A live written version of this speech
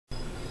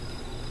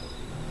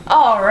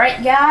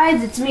Alright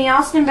guys, it's me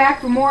Austin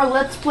back for more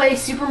Let's Play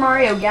Super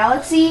Mario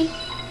Galaxy.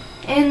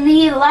 In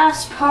the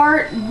last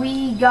part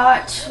we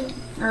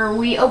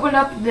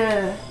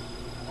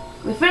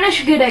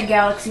finished Good Egg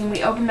Galaxy and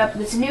we opened up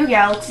this new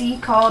galaxy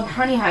called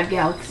Honey Hive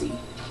Galaxy.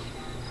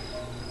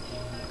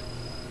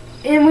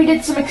 And we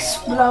did some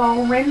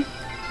exploring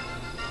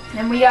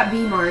and we got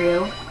B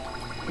Mario.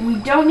 And you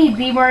don't need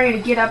B Mario to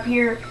get up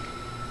here.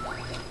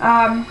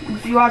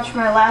 If you watched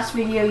my last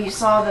video you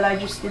saw that I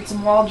just did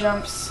some wall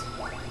jumps.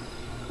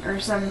 Or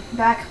some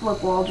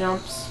backflip wall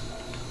jumps.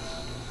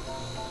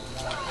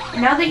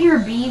 Now that you're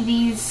B,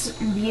 these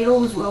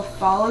beetles will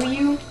follow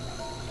you.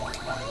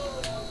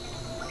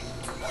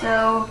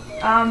 So,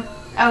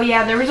 oh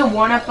yeah, there was a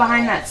 1-up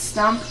behind that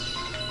stump.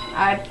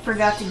 I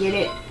forgot to get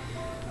it.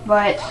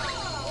 But,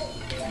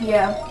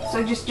 yeah,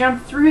 so just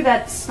jump through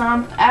that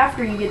stump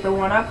after you get the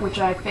 1-up, which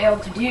I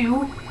failed to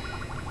do.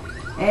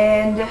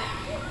 And,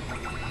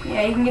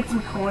 yeah, you can get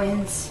some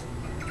coins.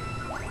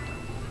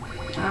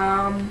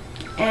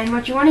 And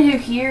what you want to do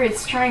here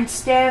is try and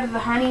stay out of the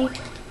honey.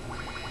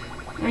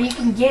 Now you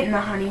can get in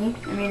the honey,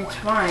 I mean it's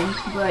fine,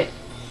 but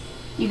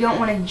you don't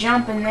want to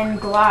jump and then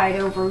glide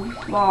over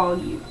while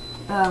you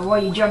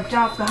jumped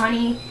off the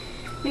honey,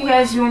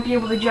 because you won't be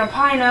able to jump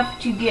high enough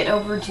to get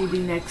over to the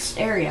next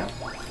area.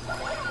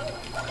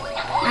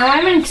 Now I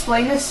haven't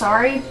explained this,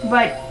 sorry,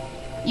 but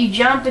you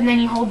jump and then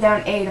you hold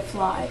down A to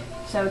fly,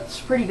 so it's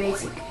pretty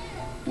basic.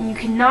 And you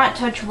cannot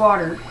touch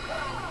water.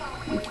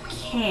 You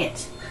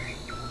can't.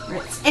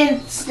 It's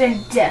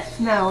instant death.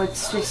 No,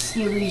 it's just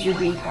you lose your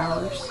bee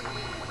powers.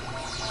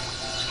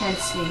 Which kind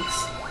of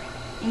stinks.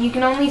 And you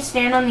can only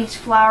stand on these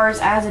flowers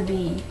as a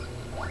bee.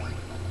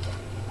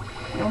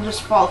 You'll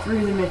just fall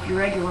through them if you're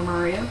regular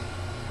Mario.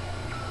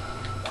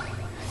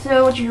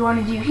 So what you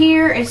want to do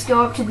here is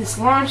go up to this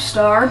launch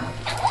star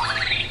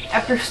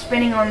after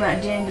spinning on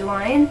that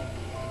dandelion.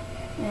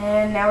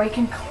 And now we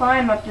can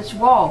climb up this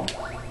wall.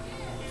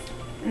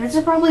 And this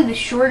is probably the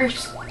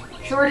shortest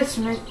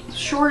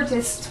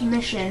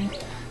mission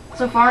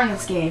so far in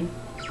this game,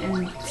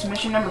 and it's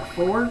mission number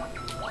 4.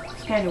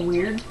 It's kind of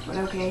weird, but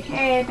okay.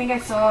 Hey, I think I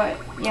saw it.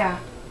 Yeah.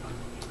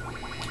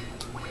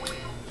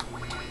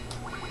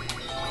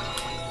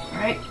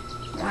 Alright,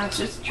 now it's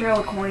just a trail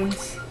of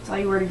coins. Tell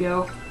you where to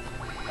go.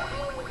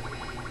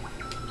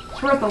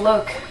 It's worth a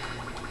look.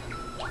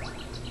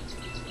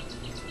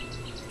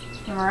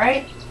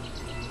 Alright.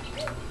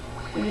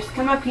 So just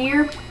come up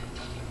here,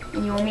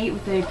 and you will meet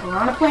with a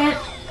piranha plant,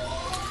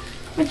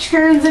 which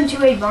turns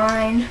into a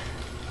vine.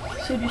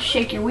 So just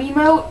shake your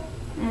Wiimote,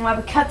 and we'll have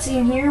a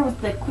cutscene here with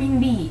the Queen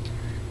Bee.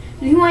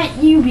 Who might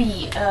you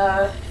be?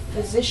 A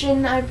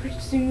physician, I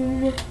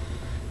presume?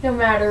 No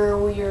matter,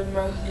 we are the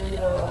most...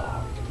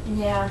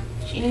 yeah,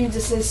 she needs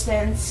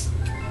assistance.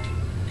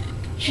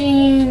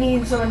 She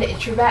needs someone to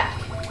itch her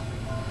back.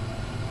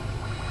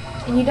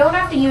 And you don't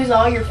have to use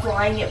all your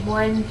flying at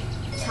one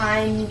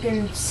time. You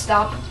can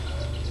stop,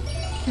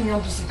 and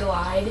you'll just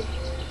glide,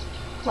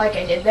 like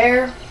I did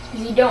there.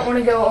 You don't want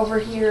to go over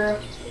here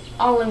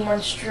all in one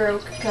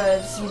stroke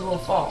because you will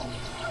fall.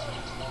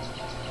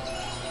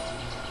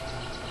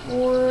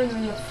 Or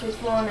then the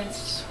 5th one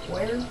is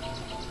where?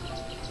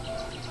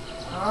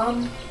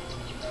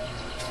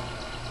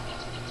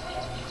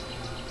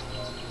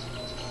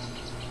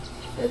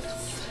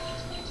 It's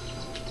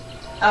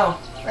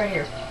right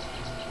here.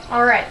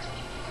 Alright.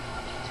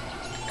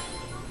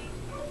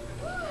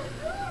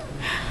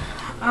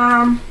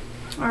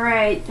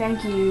 Alright,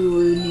 thank you,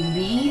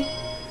 newbie.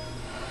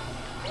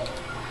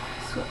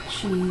 What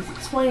she's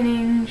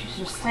explaining. She's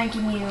just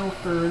thanking you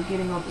for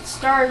getting all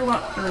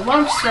the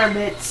launch star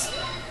bits.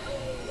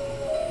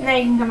 Now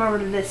you can come over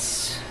to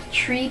this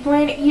tree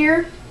planet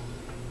here,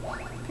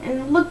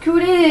 and look who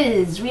it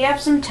is. We have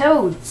some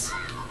toads.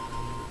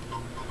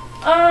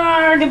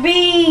 The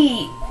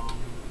bee.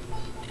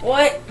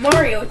 What,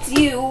 Mario? It's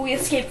you. We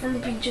escaped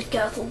from Peach's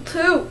castle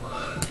too.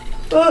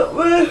 But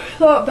we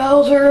thought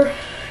Bowser.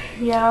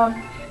 Yeah,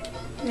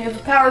 we have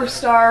a power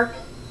star.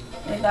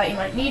 I thought you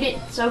might need it,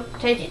 so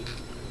take it.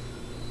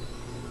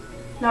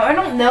 Now, I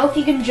don't know if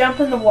you can jump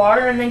in the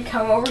water and then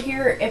come over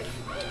here if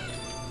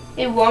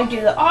it won't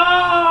do the...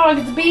 oh,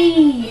 it's a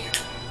bee!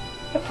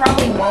 It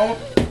probably won't.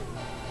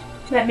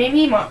 That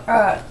maybe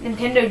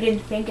Nintendo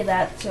didn't think of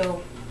that,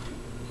 so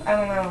I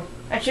don't know.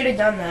 I should have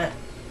done that.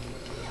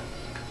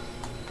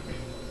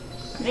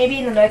 Maybe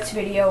in the next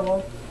video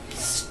we'll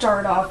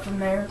start off from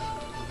there.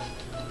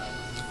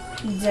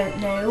 Don't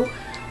know.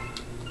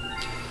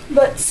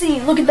 But see,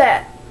 look at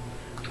that.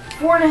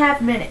 4.5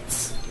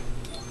 minutes.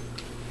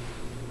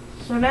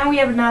 So now we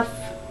have enough.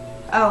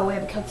 Oh, we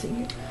have a cutscene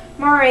here.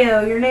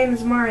 Mario, your name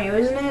is Mario,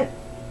 isn't it?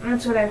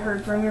 That's what I've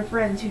heard from your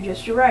friends who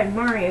just arrived.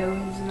 Mario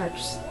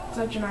has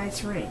such a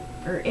nice ring.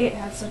 Or it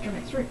has such a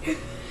nice ring.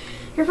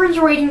 Your friends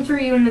are waiting for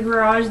you in the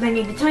garage. They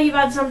need to tell you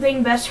about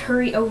something. Best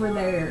hurry over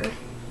there.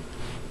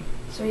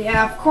 So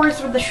yeah, of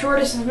course, with the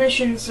shortest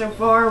mission so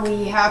far,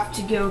 we have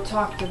to go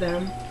talk to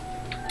them.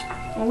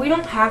 Well, we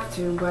don't have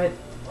to, but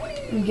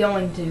I'm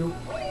going to.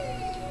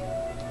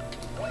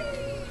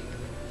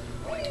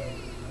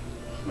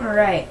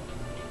 Alright.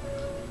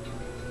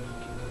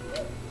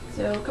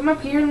 So come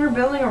up here and we're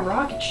building a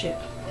rocket ship.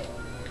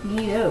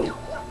 Neato.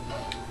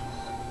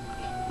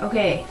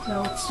 Okay,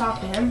 so let's talk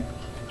to him.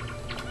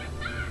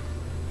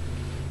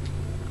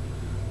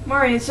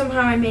 Mario,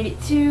 somehow I made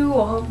it too.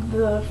 I'll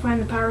help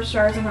find the power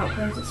stars and help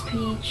Princess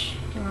Peach.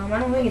 I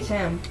don't think it's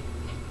him.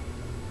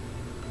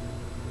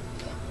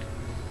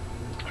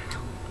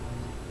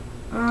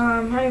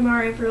 Hi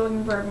Mario, if you're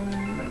looking for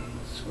everyone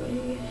this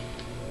way.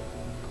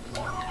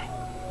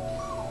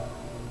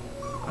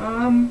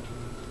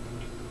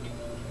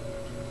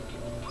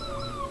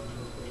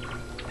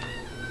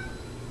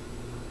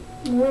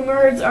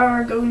 Rumors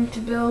are going to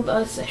build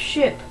us a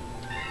ship.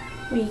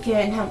 We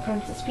can help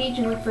Princess Peach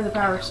and look for the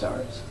power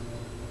stars.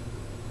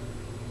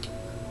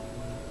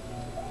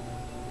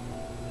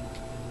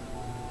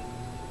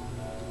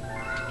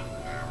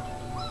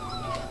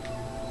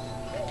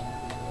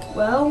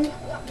 Well,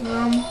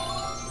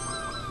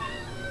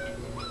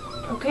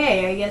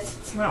 okay, I guess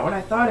it's not what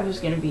I thought it was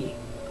gonna be.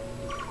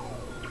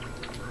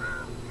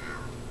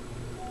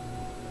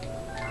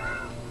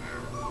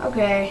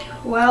 Okay,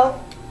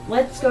 well,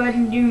 let's go ahead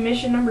and do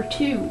mission number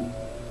 2.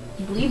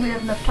 I believe we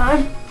have enough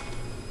time.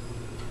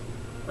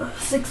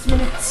 6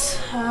 minutes,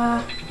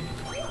 I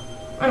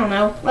don't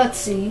know, let's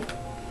see.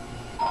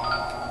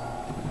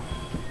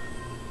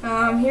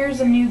 Here's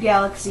a new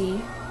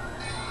galaxy.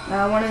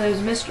 One of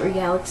those mystery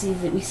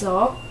galaxies that we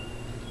saw.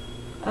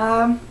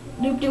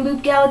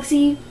 Loop-de-loop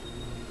galaxy.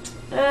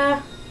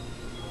 I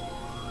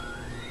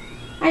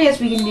guess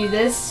we can do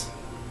this.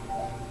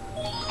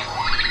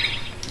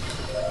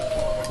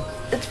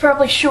 It's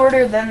probably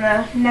shorter than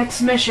the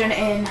next mission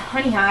in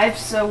Honey Hive,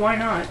 so why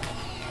not?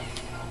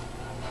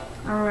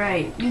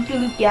 Alright,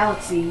 loop-de-loop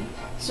galaxy.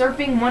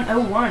 Surfing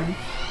 101.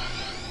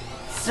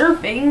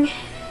 Surfing?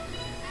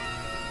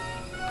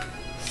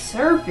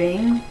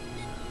 Surfing?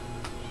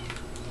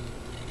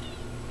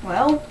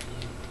 Well,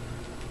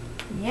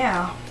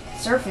 yeah,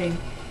 surfing.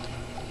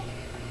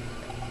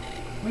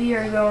 We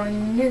are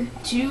going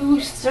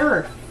to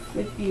surf,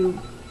 if you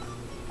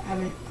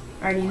haven't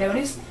already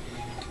noticed.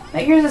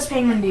 But here's this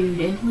penguin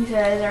dude, and he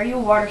says, "Are you a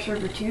water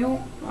surfer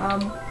too?"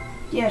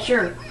 Yeah,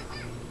 sure.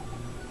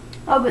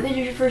 Oh, but this is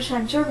your first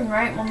time surfing,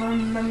 right? Well,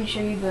 let me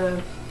show you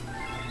the,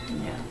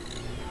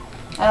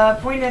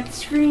 point at the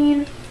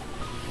screen.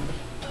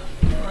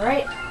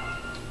 Alright.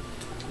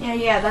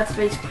 Yeah, that's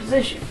basic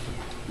position.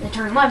 Then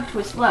turn left,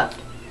 twist left.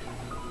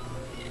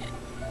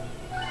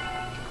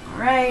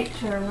 Alright,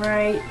 turn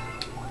right.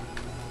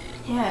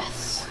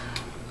 Yes.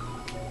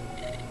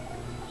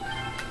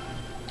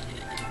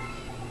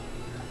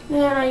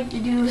 Then all you have to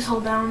do is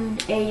hold down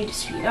A to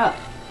speed up.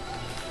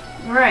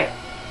 Alright.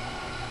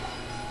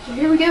 So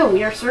here we go,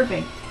 we are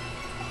surfing.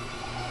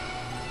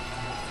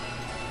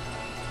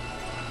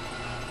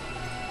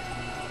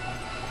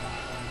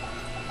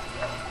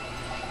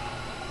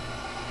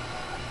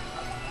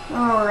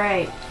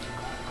 Alright.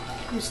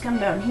 Just come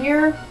down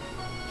here.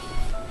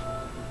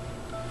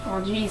 Oh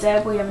geez, I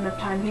hope we have enough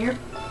time here.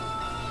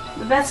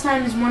 The best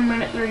time is 1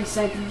 minute 30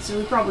 seconds, so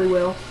we probably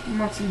will,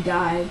 unless we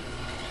die.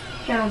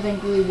 Which I don't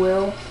think we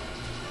will.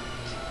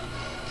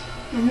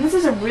 And this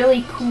is a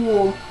really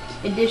cool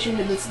addition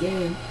to this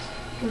game,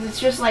 because it's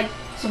just like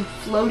some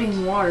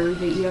floating water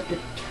that you have to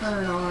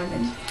turn on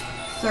and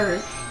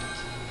surf.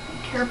 Be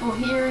careful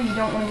here, you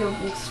don't want to go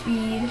full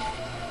speed.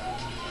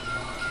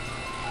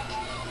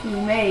 You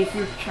may if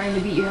you're trying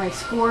to beat your high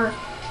score,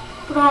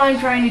 but all I'm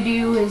trying to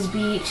do is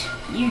beat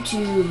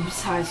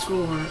YouTube's high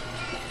score.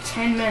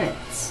 10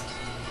 minutes.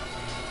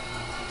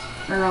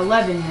 Or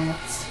 11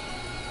 minutes.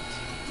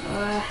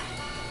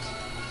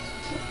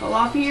 Fall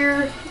off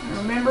here. I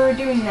remember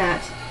doing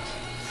that.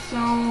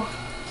 So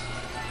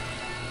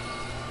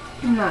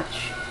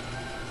much.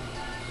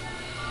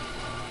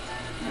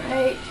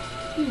 Alright,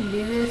 you can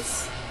do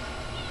this.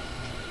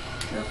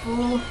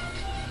 Careful.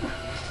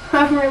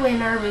 I'm really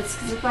nervous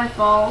because if I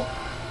fall,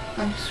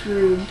 I'm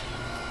screwed.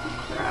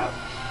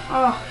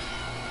 Oh,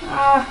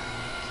 crap.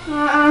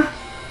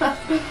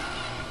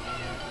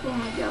 Oh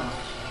my gosh.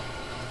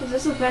 Is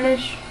this a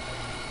finish?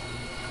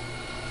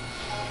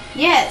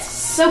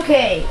 Yes!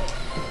 Okay.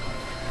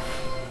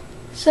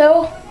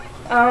 So,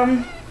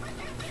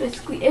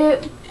 basically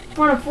it.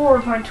 104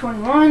 upon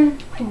 21.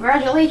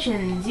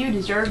 Congratulations, you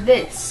deserve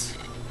this.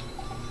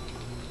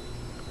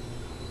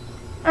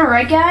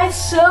 Alright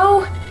guys,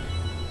 so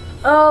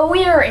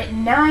we are at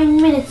 9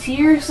 minutes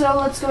here, so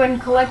let's go ahead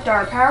and collect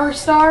our power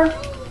star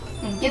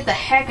and get the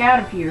heck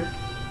out of here.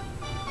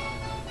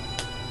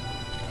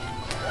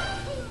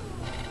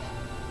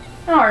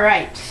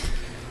 Alright,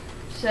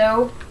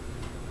 so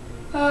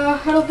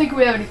I don't think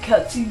we have any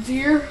cutscenes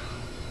here.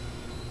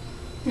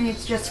 I think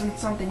it's just when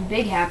something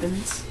big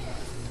happens.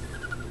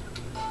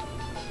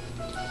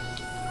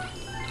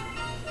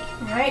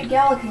 Alright,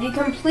 galaxy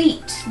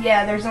complete.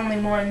 Yeah, there's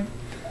only one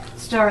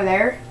star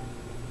there.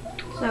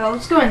 So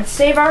let's go ahead and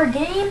save our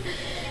game.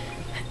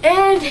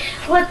 And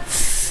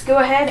let's go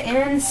ahead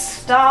and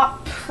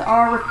stop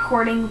our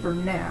recording for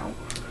now.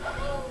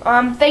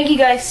 Thank you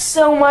guys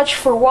so much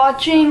for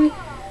watching.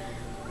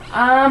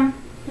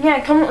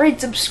 Yeah, comment,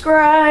 rate,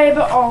 subscribe,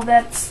 all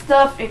that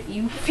stuff if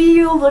you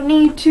feel the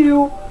need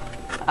to.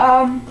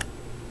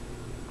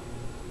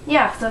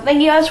 Yeah, so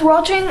thank you guys for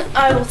watching.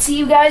 I will see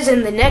you guys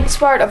in the next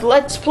part of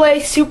Let's Play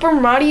Super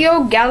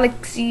Mario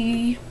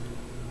Galaxy.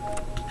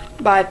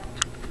 Bye.